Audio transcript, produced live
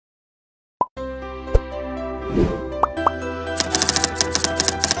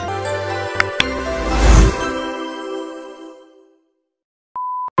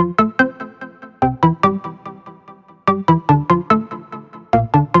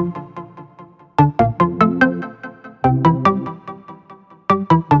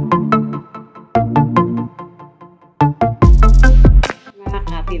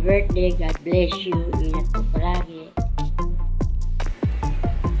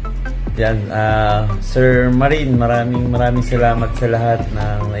Yan, Sir Marin, maraming salamat sa lahat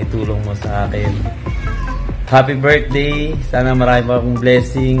ng naitulong mo sa akin. Happy birthday! Sana marami pa akong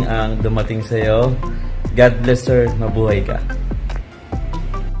blessing ang dumating sa iyo. God bless, sir. Mabuhay ka.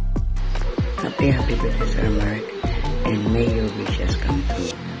 Happy birthday, Sir Mark. And may your wishes come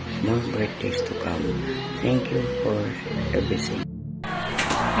true. More birthdays to come. Thank you for everything.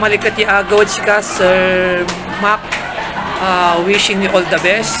 Malikati agawad ka, Sir Mac. Wishing you all the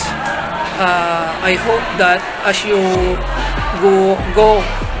best. I hope that as you go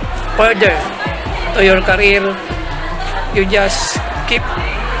further to your career, you just keep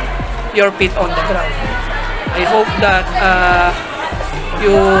your feet on the ground. I hope that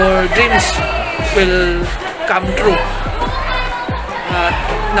your dreams will come true.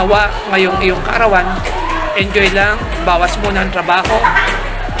 Nawa ngayong iyong kaarawan, enjoy lang, bawas muna ang trabaho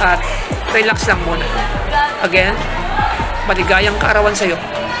at relax lang muna. Again, maligayang kaarawan sa iyo,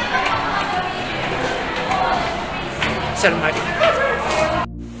 Sir Mark.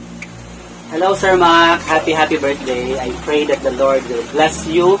 Hello, Sir Mac. Happy birthday. I pray that the Lord will bless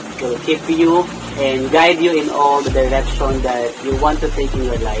you, will keep you, and guide you in all the direction that you want to take in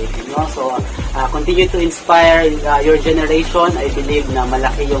your life. You know? So, continue to inspire your generation. I believe na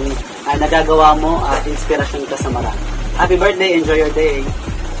malaki yung nagagawa mo at inspirasyon ka sa marami. Happy birthday. Enjoy your day.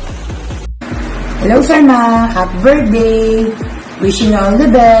 Hello, Sir Mac. Happy birthday. Wishing you all the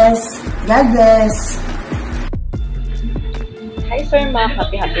best. God bless. Hi, Sir Mac.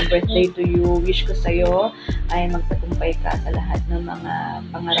 Happy birthday to you. Wish ko sa'yo ay magpatumpay ka sa lahat ng mga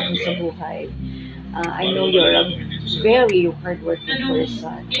pangarap mo sa buhay. I know you're a very hardworking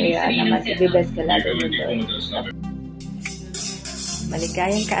person. Kaya naman, i-best ka lalo nito.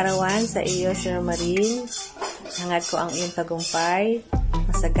 Maligayang kaarawan sa iyo, Sir Marin. Hangad ko ang iyong tagumpay,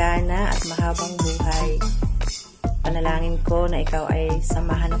 masagana at mahabang buhay. Panalangin ko na ikaw ay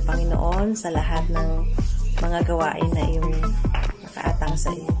samahan ng Panginoon sa lahat ng mga gawain na iyong nakaatang sa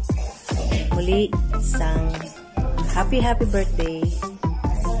iyo. Muli, isang happy birthday.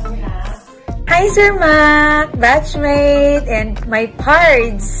 Hi, Sir Mac, batchmate, and my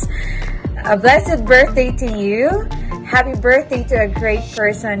pards. A blessed birthday to you. Happy birthday to a great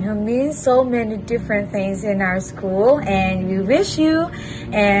person who means so many different things in our school, and we wish you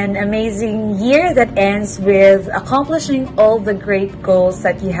an amazing year that ends with accomplishing all the great goals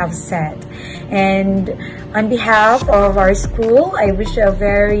that you have set. And on behalf of our school, I wish you a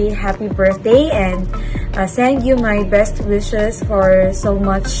very happy birthday and send you my best wishes for so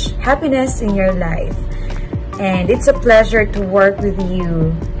much happiness in your life. And it's a pleasure to work with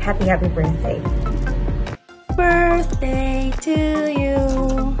you. Happy birthday. Birthday to you.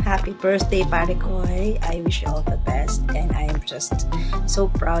 Happy birthday, Pare Koy. I wish you all the best and I am just so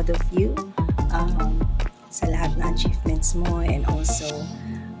proud of you sa lahat ng achievements mo, and also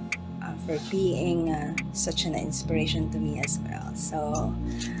for being such an inspiration to me as well. So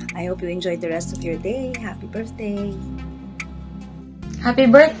I hope you enjoy the rest of your day. Happy birthday. Happy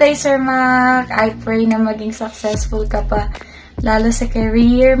birthday, Sir Mac. I pray na maging successful ka pa lalo sa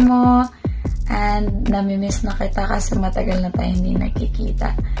career mo. And namimiss na kita kasi matagal na tayo hindi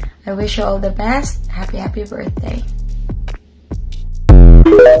nakikita. I wish you all the best. Happy birthday.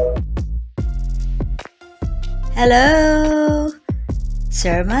 Hello,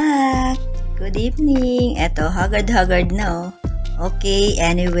 Sir Mac. Good evening. Eto, haggard na. Okay,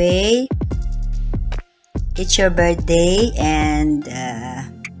 anyway, it's your birthday and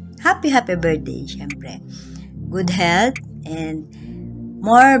happy birthday, syempre. Good health and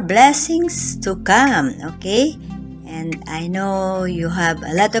more blessings to come, okay? And I know you have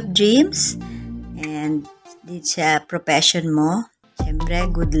a lot of dreams and it's a profession mo. Siyempre,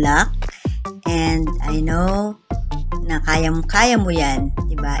 good luck. And I know na kaya mo yan,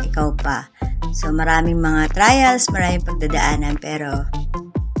 diba? Ikaw pa. So, maraming mga trials, maraming pagdadaanan, pero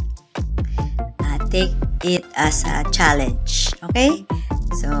take it as a challenge, okay?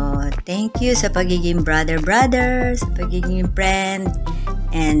 So, thank you sa pagiging brother, sa pagiging friend,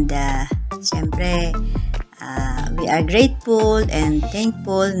 and siyempre, we are grateful and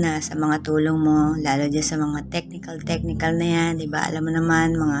thankful na sa mga tulong mo, lalo dyan sa mga technical na yan, diba? Alam mo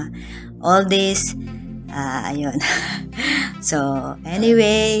naman, mga all this, ayun. So,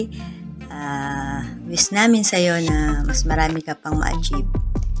 anyway, wish namin sa'yo na mas marami ka pang ma-achieve.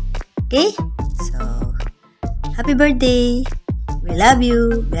 Okay? So, happy birthday! We love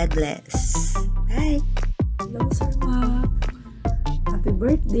you. God bless. Bye. Hello, Sir Mac. Happy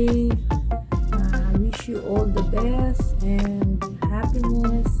birthday. I wish you all the best and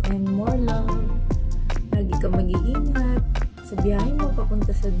happiness and more love. Lagi ka mag-iingat sa biyahe mo papunta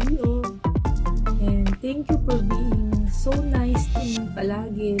sa DO. And thank you for being so nice to me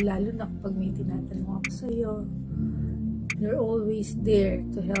palagi, lalo na kapag may tinatanong ako sa'yo. You're always there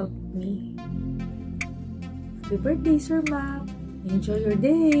to help me. Happy birthday, Sir Mac! Enjoy your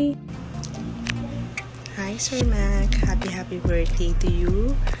day! Hi Sir Mac, happy birthday to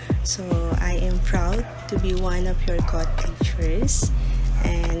you. So I am proud to be one of your co-teachers,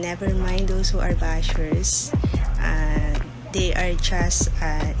 and never mind those who are bashers. They are just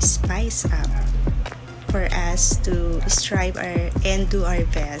spice up for us to strive and do our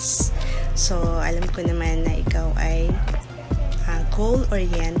best. So alam ko naman na ikaw ay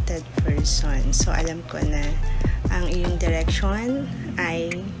goal-oriented person. So alam ko na ang iyong direction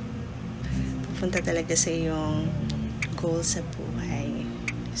ay pupunta talaga sa iyong goal sa buhay.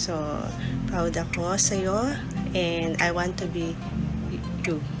 So proud ako sa iyo, and I want to be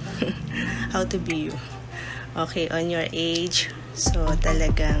you. How to be you. Okay, on your age, so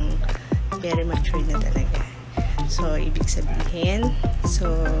talagang very mature na talaga. So ibig sabihin, so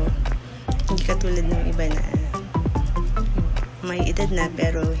hindi katulad ng iba na may edad na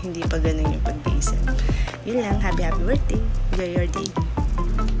pero hindi pa ganun yung pag-iisip. Yun lang, happy birthday. Enjoy your day.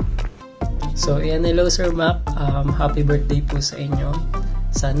 So yan, hello Sir Mac, happy birthday po sa inyo.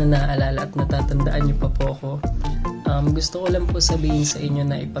 Sana naaalala at natatandaan niyo pa po ako. Gusto ko lang po sabihin sa inyo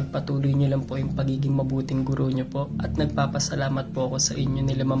na ipagpatuloy niyo lang po yung pagiging mabuting guro niyo po, at nagpapasalamat po ako sa inyo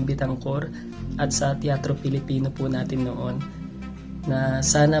ni Limang Bitangkor at sa Teatro Pilipino po natin noon, na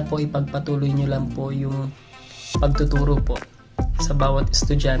sana po ipagpatuloy niyo lang po yung pagtuturo po sa bawat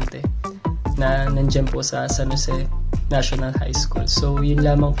estudyante na nandyan po sa San Jose National High School. So yun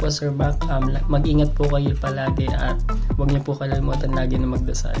lamang po Sir Mac, mag-ingat po kayo palagi at huwag niyo po kalimutan lagi na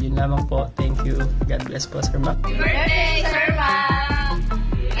magdasal. Yun lamang po, thank you, God bless po Sir Mac. Happy birthday Sir Mac!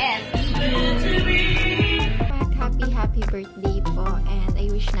 And happy birthday po, and I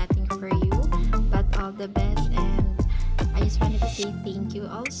wish nothing for you but all the best, and I just wanted to say thank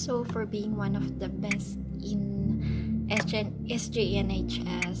you also for being one of the best in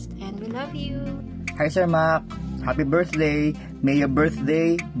SJNHS, and we love you. Hi Sir Mac, happy birthday. May your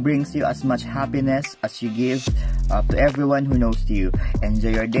birthday brings you as much happiness as you give to everyone who knows you.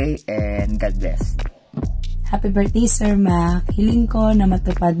 Enjoy your day and God bless. Happy birthday Sir Mac. Hiling ko na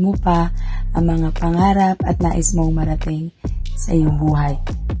matupad mo pa ang mga pangarap at nais mong marating sa iyong buhay.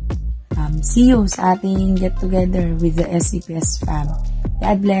 See you sa ating get together with the SCPS fam.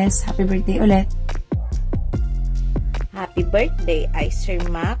 God bless. Happy birthday ulit. Happy birthday,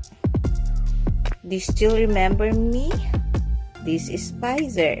 iSirMac. Do you still remember me? This is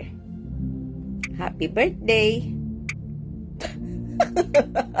Pfizer. Happy birthday.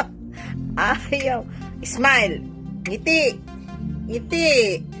 Ayaw. Smile. Ngiti. Ngiti.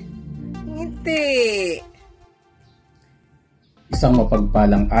 Ngiti. Isang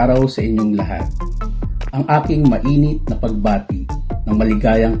mapagpalang araw sa inyong lahat. Ang aking mainit na pagbati ng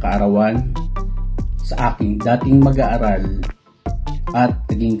maligayang kaarawan sa aking dating mag-aaral at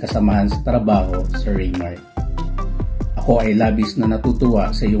naging kasamahan sa trabaho sa Raymart. Ako ay labis na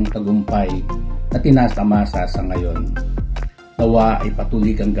natutuwa sa iyong tagumpay na tinatamasa sa ngayon. Nawa ay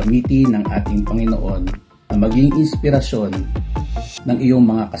patuloy kang gamitin ng ating Panginoon na maging inspirasyon ng iyong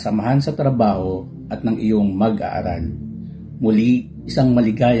mga kasamahan sa trabaho at ng iyong mag-aaral. Muli, isang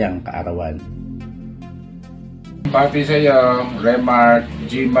maligayang kaarawan. Pati sa iyo, Raymart,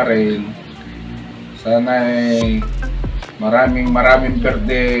 G. Maril, sana ay maraming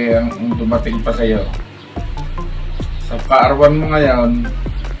birthday ang dumating pa sa iyo. Sa kaarawan mo ngayon,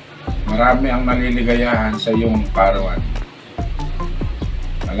 marami ang naliligayahan sa iyong kaarawan.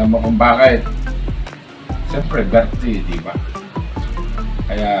 Alam mo kung bakit? Siyempre, birthday, di ba?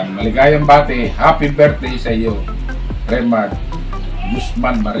 Kaya maligayang bati, happy birthday sa iyo, Raymart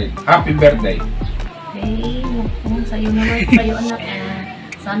Guzman Maril. Happy birthday! Okay, kung sa'yo naman, sa'yo anak,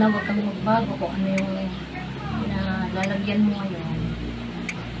 sana huwag kang magbago kung ano yung lalagyan mo ngayon.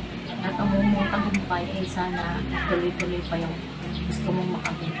 At ang mong tagumpay ay sana tuloy-tuloy pa yung gusto mong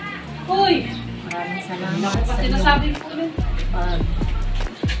makabit. Uy! Maraming salamat sa iyo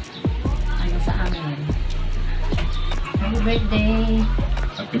sa amin. Happy birthday!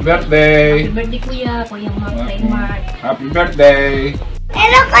 Happy birthday! Happy birthday Kuya Mark, kay Mark. Happy birthday!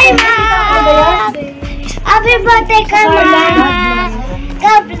 Hello kay Mark! Happy birthday kay Mark!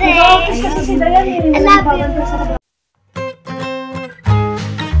 God bless! I love you!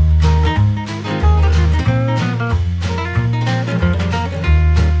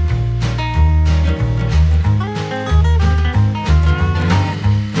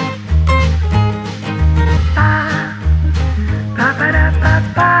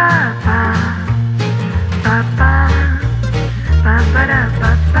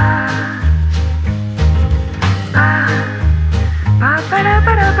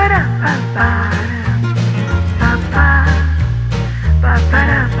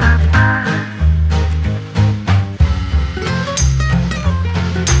 Ba-ba-da-ba-da-ba-ba.